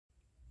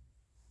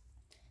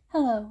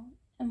Hello,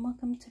 and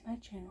welcome to my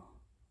channel.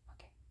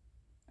 Okay,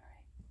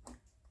 alright,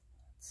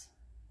 let's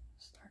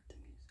start the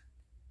music.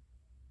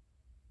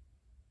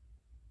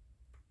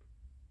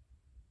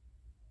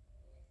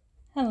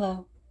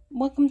 Hello,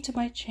 welcome to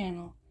my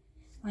channel.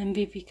 I'm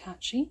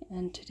W.C,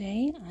 and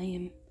today I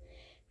am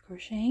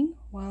crocheting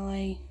while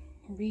I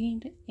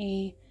read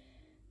a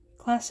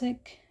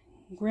classic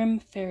Grimm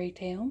fairy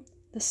tale,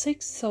 The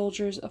 6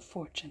 Soldiers of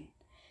Fortune.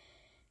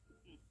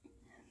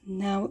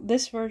 Now,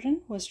 this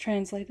version was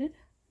translated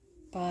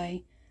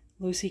by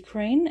W.C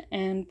Grimm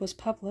and was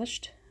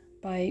published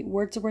by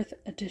Wordsworth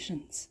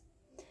Editions.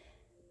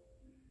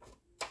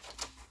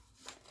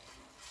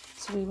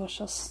 So we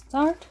shall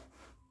start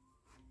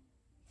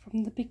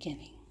from the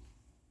beginning.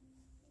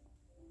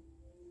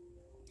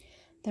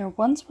 There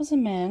once was a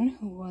man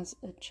who was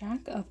a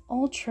jack of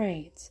all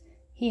trades.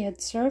 He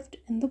had served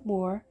in the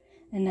war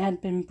and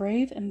had been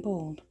brave and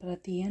bold, but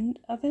at the end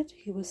of it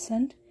he was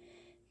sent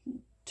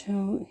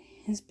to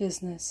his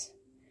business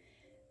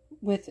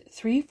with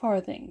 3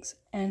 farthings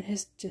and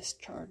his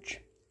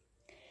discharge.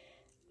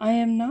 "I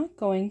am not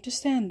going to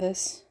stand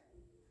this,"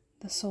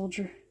 the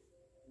soldier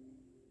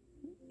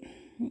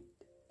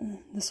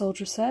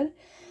said.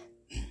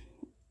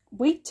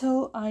 "Wait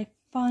till I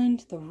find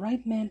the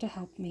right man to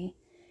help me,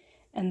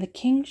 and the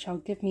king shall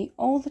give me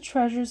all the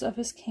treasures of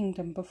his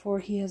kingdom before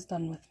he has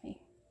done with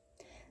me."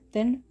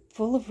 Then,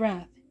 full of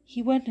wrath,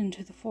 he went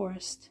into the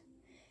forest.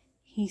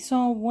 He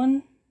saw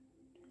one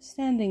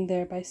standing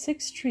there by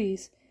 6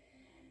 trees,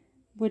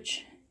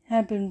 which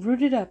had been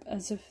rooted up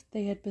as if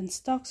they had been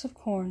stalks of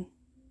corn.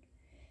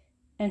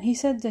 And he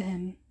said to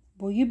him,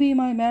 "Will you be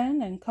my man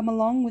and come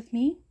along with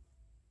me?"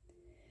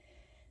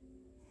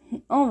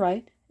 "All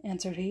right,"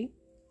 answered he.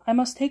 "I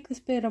must take this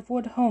bit of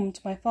wood home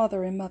to my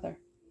father and mother."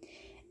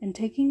 And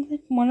taking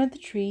one of the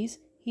trees,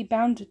 he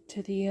bound it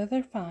to the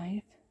other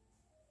 5,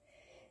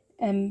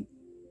 and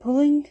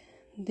pulling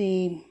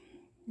the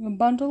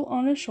bundle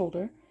on his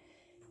shoulder,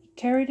 he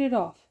carried it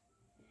off.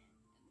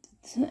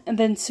 And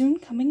then soon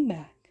coming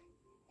back,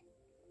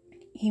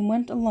 he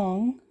went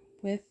along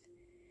with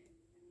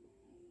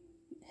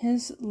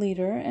his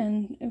leader,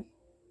 and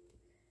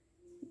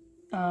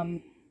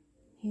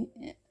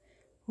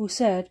who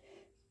said,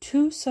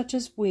 "Two such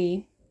as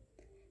we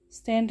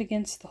stand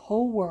against the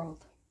whole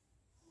world."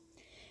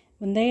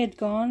 When they had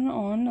gone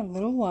on a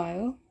little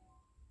while,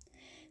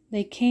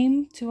 they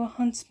came to a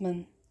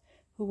huntsman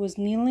who was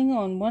kneeling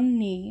on one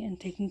knee and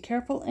taking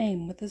careful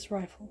aim with his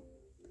rifle.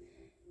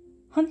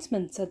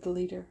 "Huntsman," said the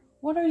leader,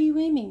 "what are you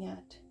aiming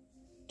at?"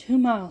 2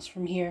 miles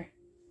from here,"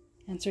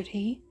 answered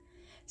he,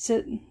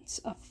 "sits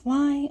a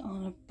fly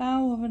on a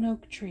bough of an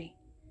oak tree.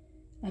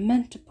 I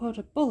meant to put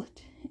a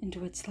bullet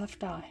into its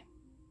left eye."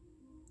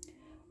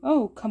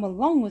 "Oh, come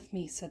along with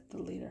me," said the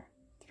leader.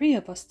 3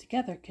 of us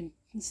together can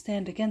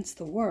stand against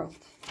the world."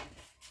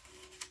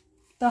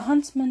 The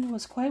huntsman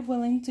was quite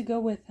willing to go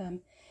with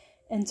them,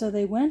 and so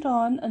they went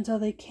on until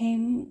they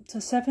came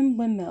to 7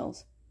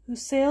 windmills,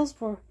 whose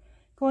sails were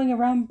going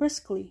around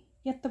briskly,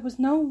 yet there was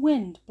no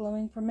wind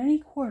blowing from any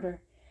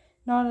quarter,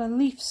 not a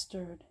leaf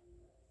stirred.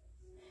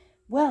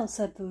 "Well,"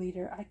 said the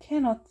leader, "I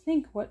cannot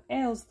think what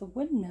ails the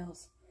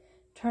windmills,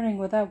 turning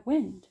without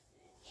wind."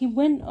 He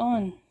went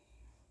on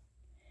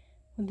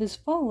with his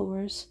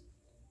followers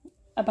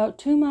about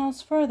 2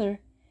 miles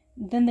further.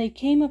 Then they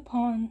came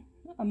upon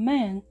a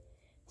man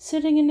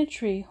sitting in a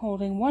tree,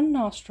 holding one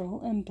nostril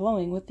and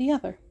blowing with the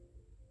other.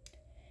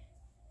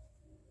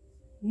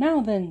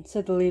 "Now then,"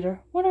 said the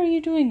leader, "what are you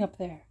doing up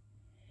there?"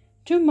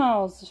 2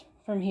 miles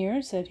from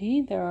here," said he,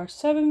 "there are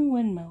 7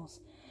 windmills.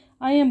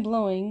 I am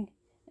blowing,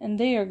 and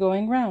they are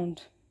going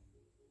round."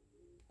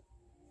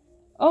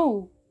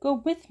 "Oh, go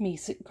with me,"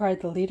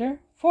 cried the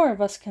leader. 4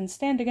 of us can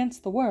stand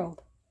against the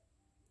world."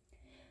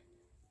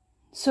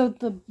 So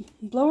the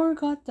blower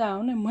got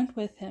down and went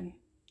with him.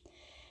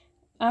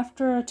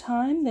 After a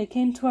time they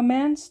came to a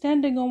man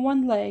standing on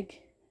one leg,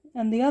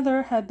 and the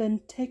other had been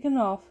taken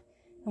off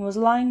and was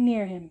lying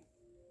near him.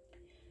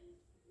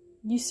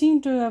 "You seem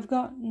to have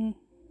gotten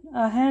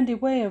a handy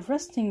way of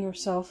resting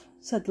yourself,"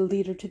 said the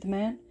leader to the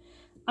man.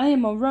 "I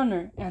am a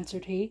runner,"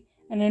 answered he,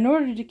 "and in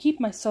order to keep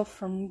myself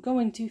from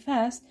going too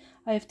fast,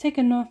 I have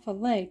taken off a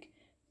leg,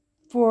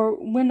 for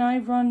when I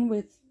run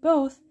with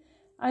both,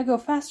 I go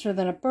faster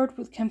than a bird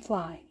can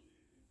fly."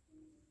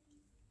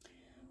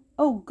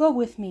 "Oh, go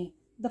with me.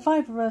 The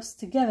 5 of us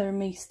together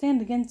may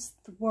stand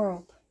against the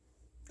world."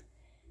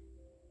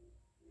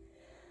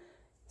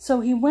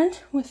 So he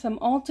went with them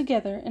all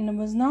together, and it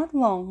was not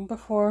long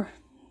before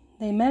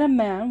they met a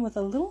man with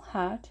a little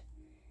hat,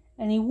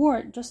 and he wore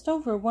it just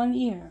over one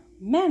ear.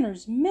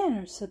 "Manners,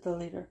 manners," said the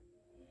leader.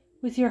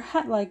 "With your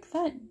hat like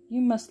that,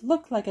 you must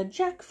look like a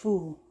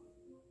jack-fool."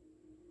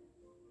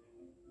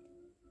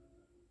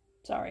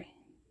 Sorry.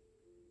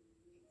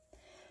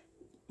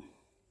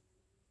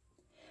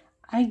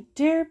 "I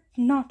dare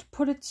not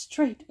put it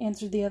straight,"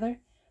 answered the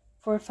other,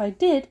 "for if I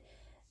did,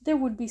 there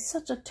would be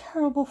such a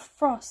terrible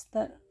frost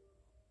that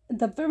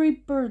the very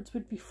birds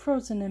would be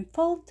frozen and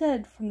fall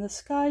dead from the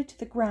sky to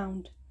the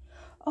ground.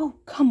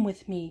 Oh, come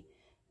with me.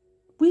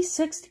 we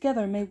 6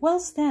 together may well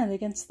stand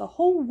against the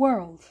whole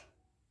world,"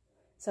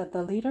 said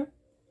the leader.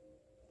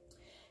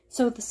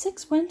 So the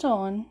 6 went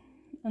on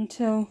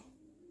until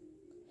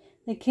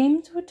they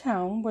came to a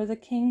town where the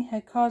king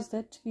had caused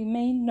it to be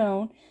made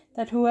known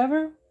that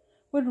whoever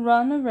would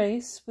run a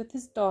race with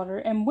his daughter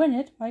and win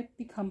it might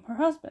become her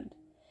husband,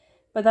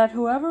 but that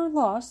whoever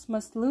lost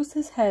must lose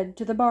his head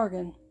to the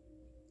bargain.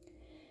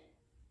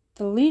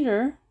 The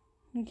leader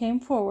came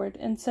forward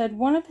and said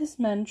one of his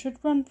men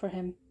should run for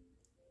him.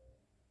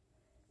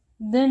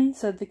 "Then,"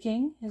 said the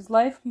king, "his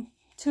life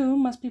too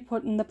must be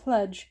put in the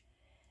pledge,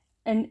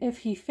 and if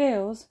he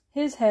fails,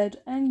 his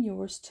head and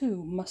yours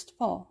too must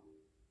fall."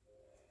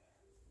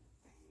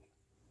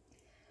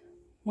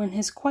 When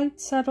this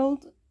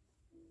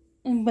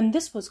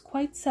was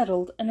quite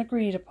settled and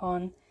agreed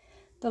upon,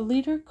 the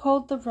leader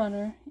called the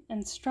runner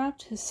and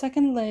strapped his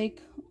second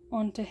leg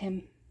onto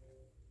him.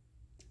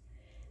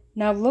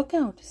 "Now look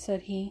out,"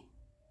 said he.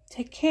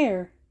 "Take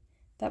care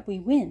that we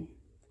win."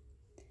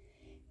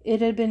 It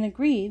had been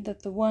agreed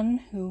that the one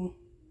who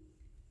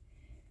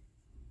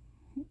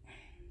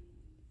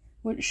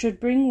should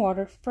bring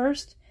water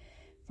first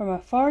from a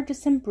far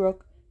distant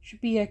brook should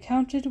be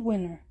accounted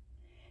winner.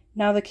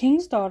 Now the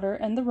king's daughter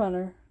and the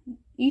runner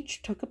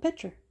each took a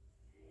pitcher,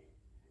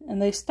 and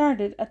they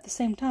started at the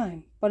same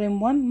time. But in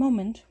one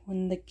moment,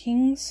 when the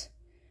king's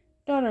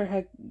daughter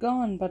had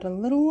gone but a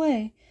little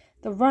way,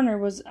 the runner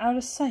was out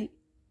of sight,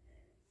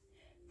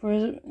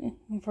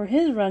 for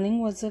his running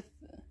was as if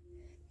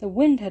the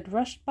wind had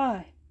rushed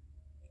by.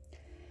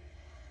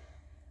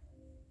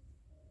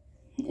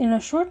 In a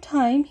short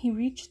time he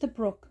reached the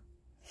brook,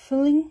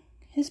 filling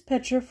his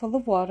pitcher full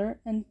of water,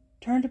 and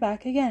turned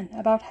back again.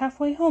 About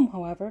halfway home,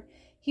 however,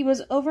 he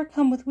was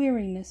overcome with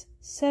weariness,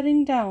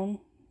 setting down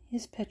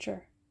his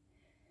pitcher.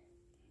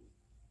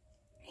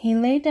 He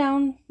lay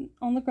down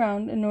on the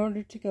ground in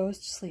order to go to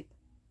sleep,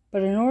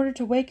 but in order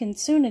to waken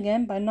soon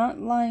again by not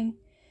lying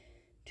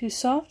too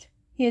soft,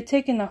 he had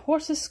taken a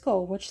horse's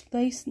skull which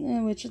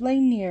lay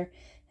near,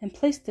 and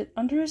placed it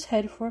under his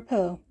head for a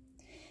pillow.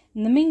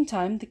 In the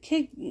meantime, the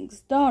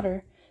king's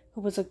daughter,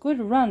 who was a good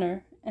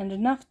runner and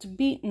enough to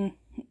beat an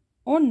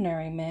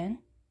ordinary man,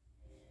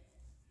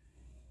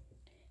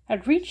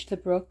 had reached the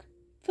brook,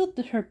 filled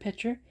her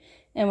pitcher,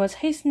 and was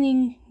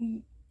hastening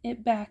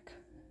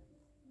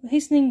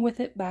with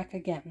it back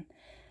again,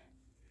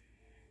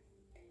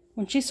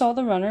 when she saw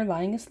the runner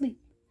lying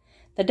asleep.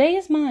 "The day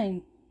is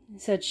mine,"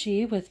 said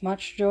she with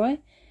much joy,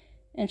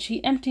 and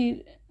she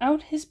emptied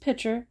out his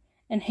pitcher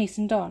and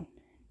hastened on.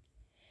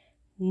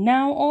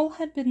 Now all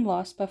had been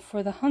lost but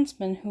for the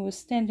huntsman, who was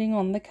standing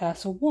on the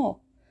castle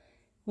wall.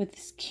 With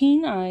his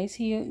keen eyes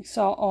he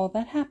saw all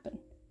that happened.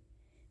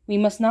 "We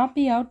must not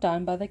be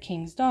outdone by the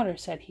king's daughter,"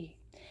 said he,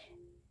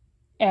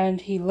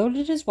 and he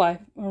loaded his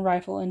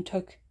rifle and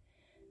took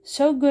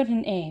so good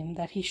an aim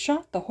that he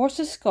shot the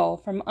horse's skull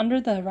from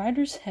under the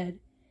runner's head,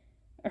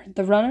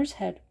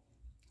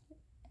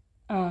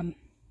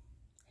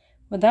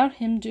 without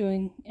him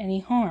doing any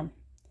harm.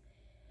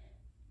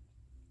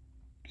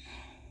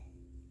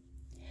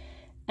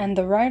 And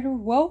the rider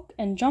woke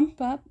and jumped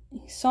up.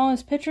 He saw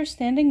his pitcher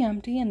standing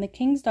empty, and the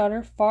king's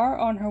daughter far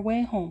on her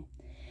way home.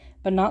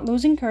 But not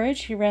losing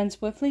courage, he ran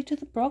swiftly to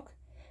the brook,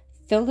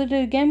 filled it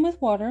again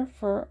with water,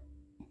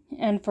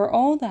 and for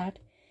all that,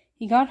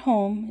 he got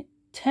home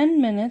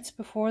 10 minutes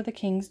before the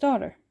king's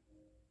daughter.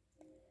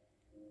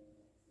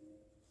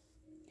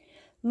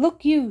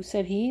 "Look you,"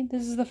 said he,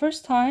 "this is the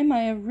first time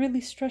I have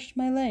really stretched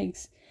my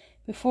legs.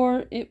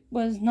 Before it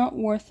was not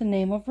worth the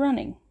name of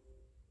running."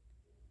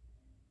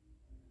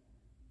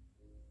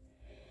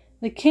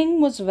 The king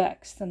was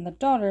vexed, and the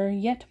daughter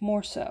yet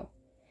more so,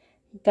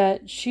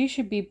 that she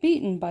should be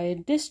beaten by a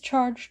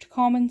discharged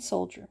common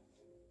soldier.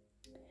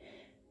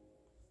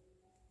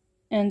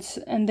 And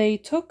they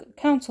took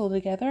counsel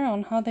together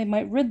on how they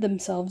might rid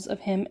themselves of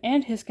him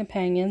and his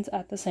companions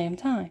at the same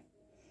time.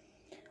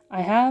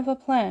 "I have a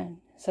plan,"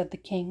 said the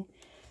king.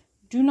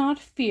 "Do not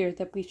fear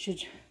that we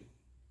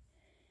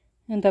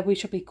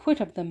shall be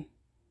quit of them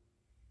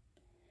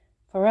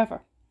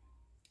forever."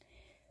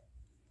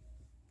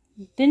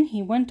 Then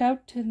he went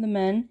out to the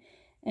men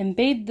and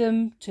bade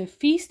them to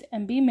feast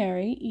and be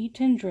merry, eat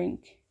and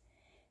drink,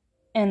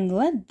 and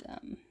led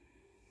them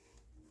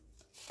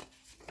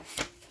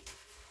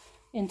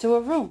into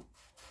a room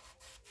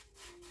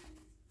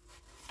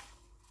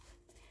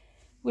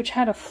which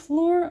had a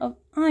floor of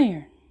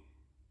iron.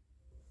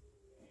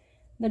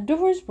 The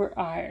doors were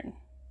iron,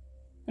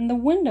 and the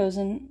windows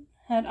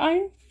had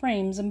iron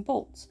frames and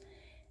bolts,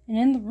 and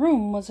in the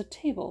room was a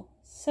table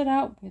set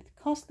out with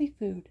costly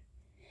food.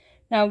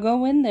 "Now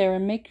go in there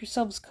and make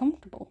yourselves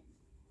comfortable,"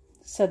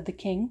 said the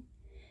king,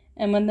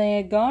 and when they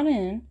had gone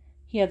in,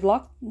 he had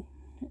locked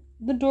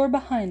the door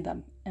behind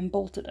them and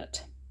bolted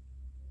it.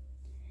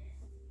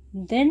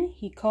 Then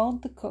he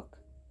called the cook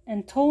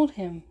and told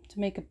him to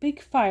make a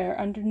big fire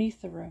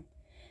underneath the room,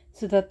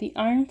 so that the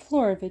iron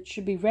floor of it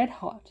should be red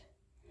hot.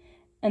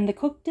 And the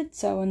cook did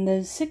so, and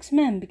the 6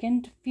 men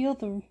began to feel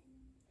the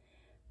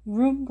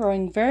room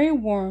growing very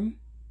warm,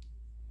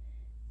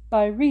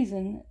 by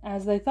reason,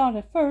 as they thought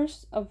at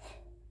first, of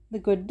the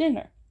good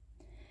dinner.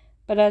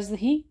 But as the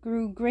heat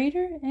grew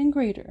greater and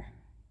greater,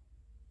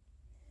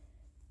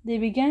 they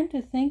began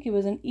to think it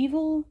was an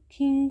evil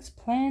king's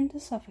plan to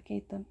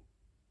suffocate them.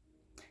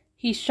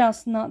 "He shall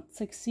not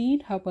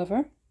succeed,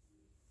 however,"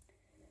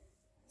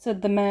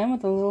 said the man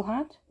with the little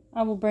hat.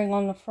 "I will bring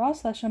on a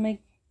frost that shall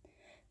make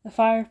the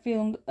fire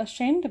feel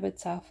ashamed of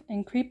itself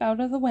and creep out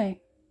of the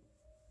way."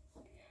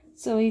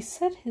 So he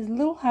set his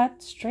little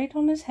hat straight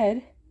on his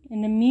head,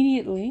 and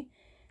immediately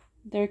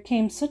there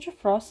came such a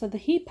frost that the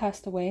heat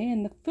passed away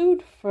and the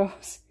food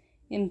froze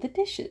in the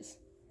dishes.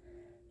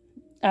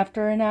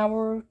 After an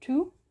hour or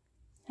two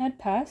had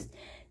passed,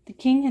 the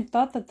king had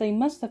thought that they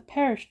must have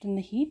perished in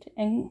the heat,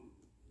 and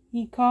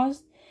he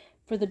caused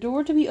for the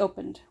door to be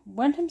opened,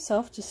 went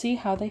himself to see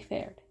how they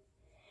fared.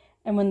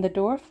 And when the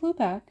door flew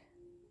back,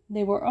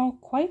 they were all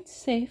quite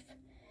safe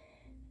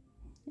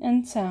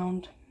and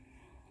sound,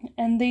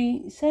 and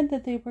they said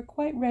that they were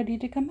quite ready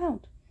to come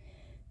out,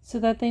 so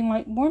that they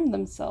might warm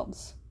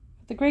themselves.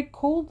 The great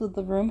cold of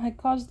the room had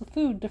caused the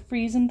food to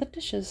freeze in the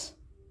dishes.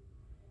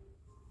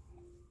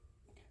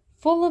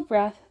 Full of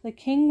wrath, the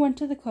king went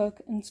to the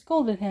cook and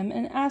scolded him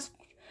and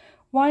asked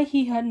why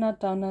he had not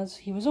done as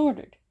he was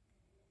ordered.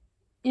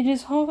 "It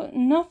is hot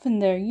enough in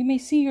there, you may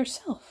see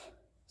yourself,"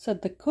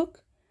 said the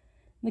cook.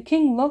 The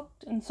king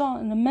looked and saw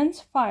an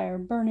immense fire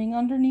burning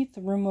underneath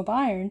the room of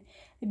iron,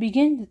 and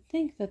began to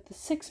think that the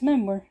 6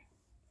 men were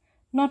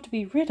not to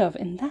be rid of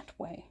in that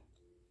way.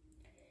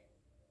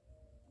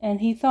 And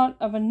he thought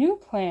of a new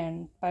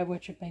plan by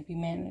which it might be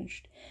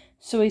managed.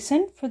 So he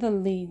sent for the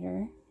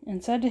leader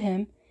and said to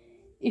him,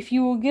 "If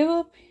you will give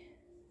up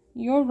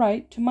your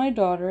right to my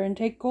daughter and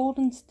take gold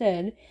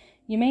instead,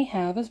 you may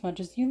have as much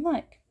as you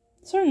like."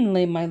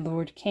 "Certainly, my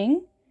lord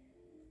king,"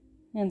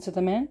 answered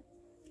the man.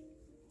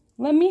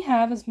 "Let me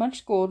have as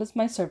much gold as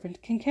my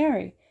servant can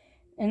carry,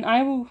 and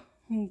I will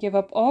give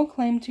up all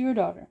claim to your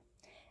daughter."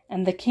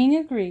 And the king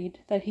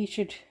agreed that he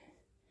should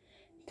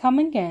come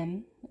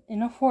again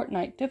in a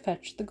fortnight to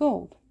fetch the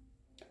gold.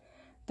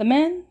 The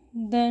man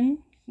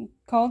then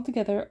called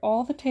together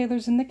all the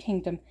tailors in the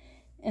kingdom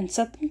and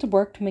set them to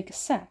work to make a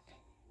sack,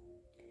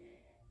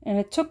 and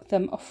it took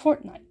them a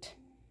fortnight.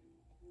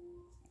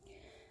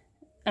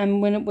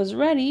 And when it was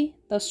ready,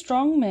 the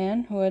strong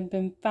man who had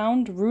been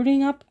found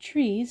rooting up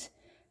trees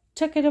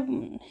took it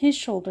on his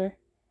shoulder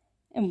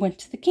and went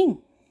to the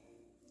king.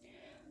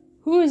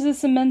 "Who is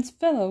this immense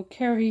fellow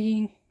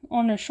carrying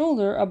on his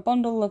shoulder a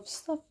bundle of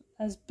stuff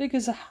as big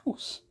as a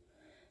house?"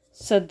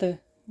 said the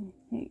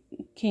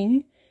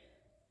king,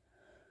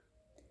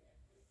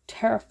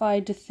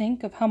 terrified to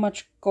think of how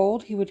much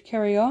gold he would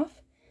carry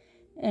off.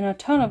 And a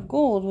ton of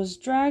gold was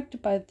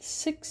dragged by the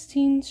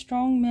 16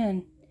 strong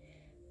men.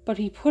 But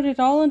he put it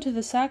all into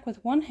the sack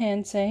with one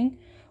hand, saying,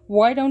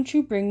 "Why don't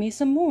you bring me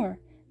some more?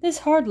 This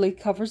hardly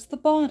covers the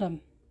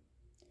bottom."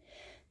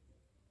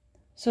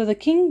 So the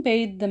king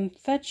bade them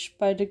fetch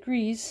by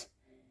degrees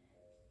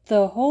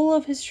the whole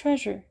of his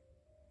treasure,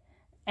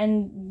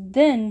 and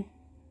then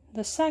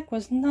the sack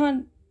was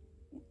not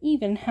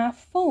even half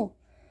full.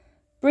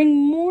 "Bring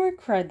more,"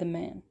 cried the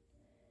man.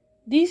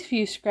 "These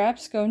few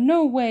scraps go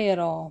no way at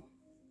all."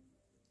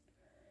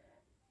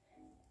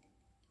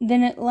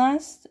 Then at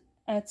last,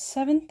 at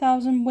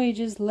 7,000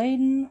 wages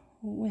laden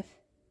with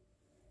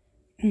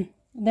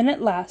Then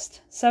at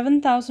last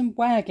 7,000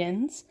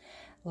 wagons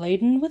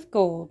laden with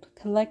gold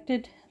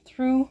collected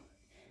through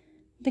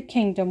the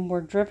kingdom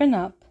were driven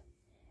up,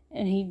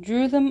 and he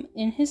drew them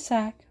in his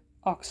sack,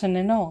 oxen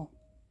and all.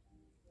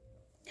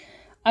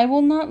 "I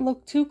will not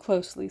look too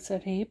closely,"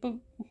 said he,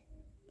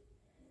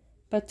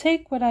 but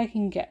take what I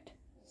can get,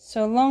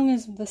 so long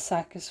as the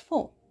sack is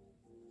full."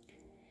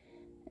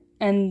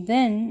 And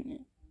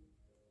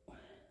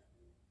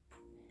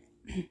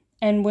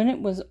when it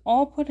was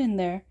all put in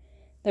there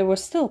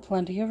was still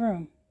plenty of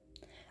room.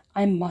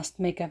 "I must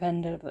make an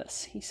end of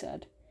this," he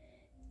said.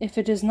 "If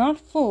it is not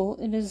full,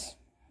 it is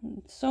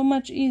so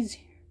much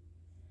easier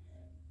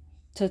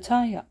to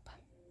tie up."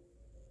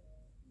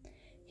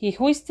 He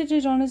hoisted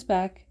it on his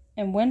back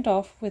and went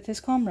off with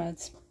his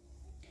comrades.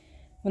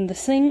 When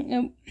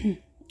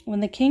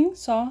the king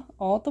saw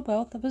all the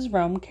wealth of his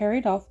realm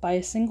carried off by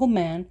a single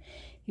man,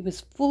 he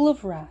was full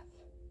of wrath,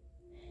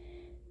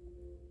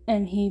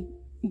 and he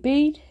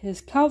bade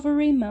his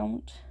cavalry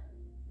mount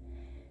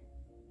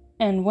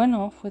and went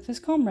off with his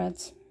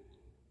comrades.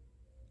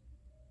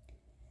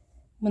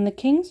 When the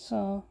king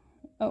saw...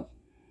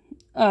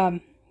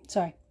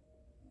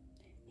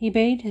 He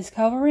bade his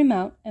cavalry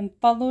mount and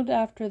followed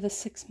after the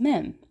 6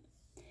 men,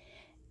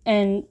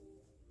 and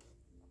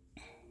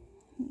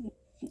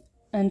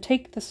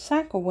take the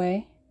sack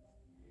away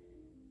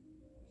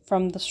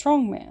from the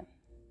strong man.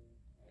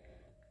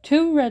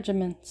 2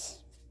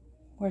 regiments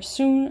were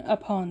soon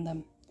upon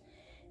them,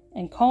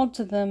 and called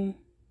to them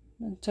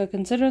to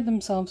consider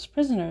themselves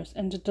prisoners,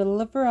 and to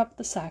deliver up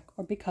the sack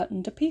or be cut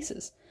into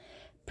pieces.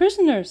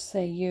 "Prisoners,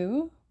 say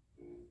you?"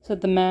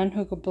 said the man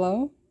who could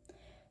blow.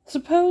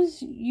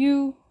 "Suppose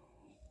you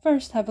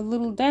first have a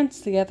little dance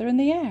together in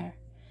the air.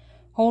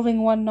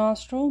 Holding one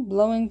nostril,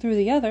 blowing through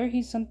the other,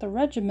 he sent the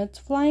regiments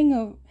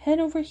flying head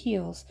over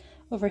heels,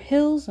 over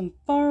hills and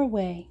far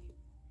away.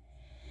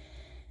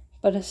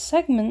 But a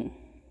sergeant,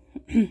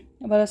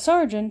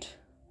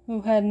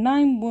 who had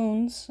 9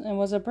 wounds and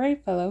was a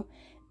brave fellow,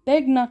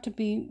 begged not to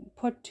be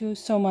put to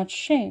so much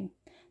shame.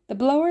 The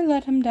blower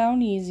let him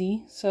down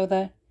easy, so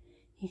that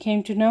he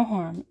came to no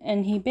harm,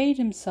 and he bade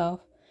him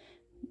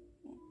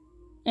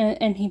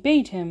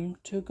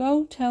to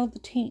go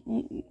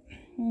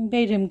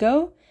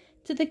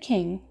to the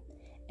king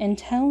and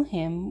tell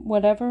him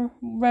whatever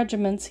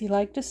regiments he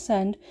liked to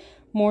send,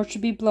 more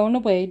should be blown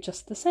away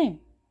just the same.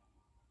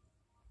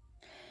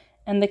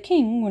 And the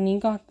king, when he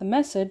got the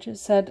message,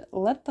 said,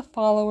 let the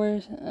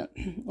fellows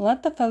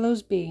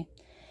be.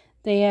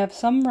 They have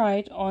some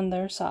right on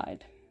their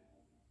side.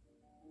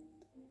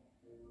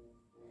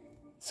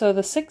 So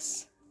the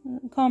 6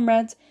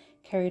 comrades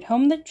carried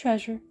home the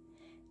treasure,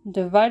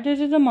 divided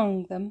it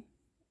among them,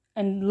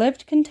 and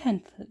lived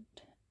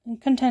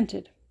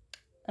contented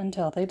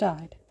until they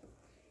died.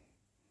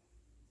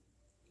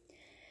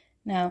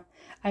 Now,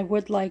 I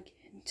would like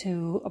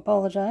to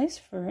apologize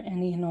for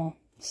any and all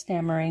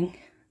stammering.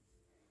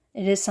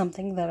 It is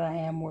something that I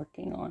am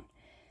working on.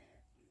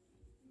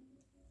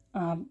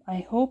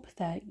 I hope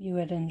that you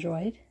had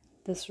enjoyed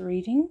this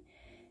reading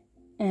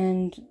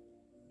and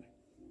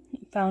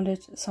found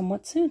it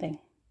somewhat soothing.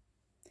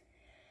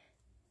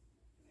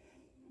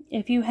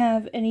 If you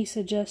have any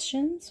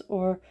suggestions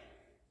or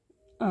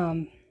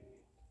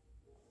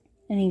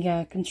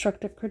any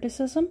constructive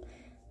criticism,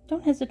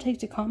 don't hesitate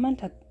to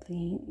comment at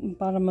the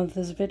bottom of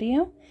this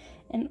video.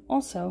 And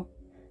also,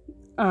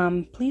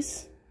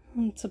 please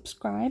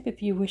subscribe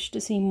if you wish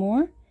to see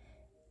more.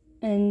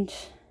 And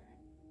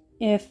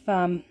if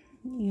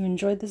you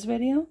enjoyed this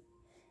video,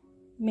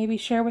 maybe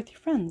share with your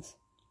friends.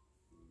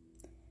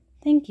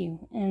 Thank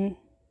you, and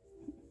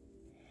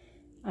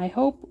I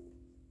hope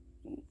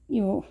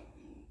you'll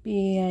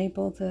be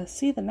able to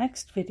see the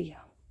next video.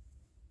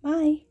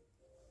 Bye!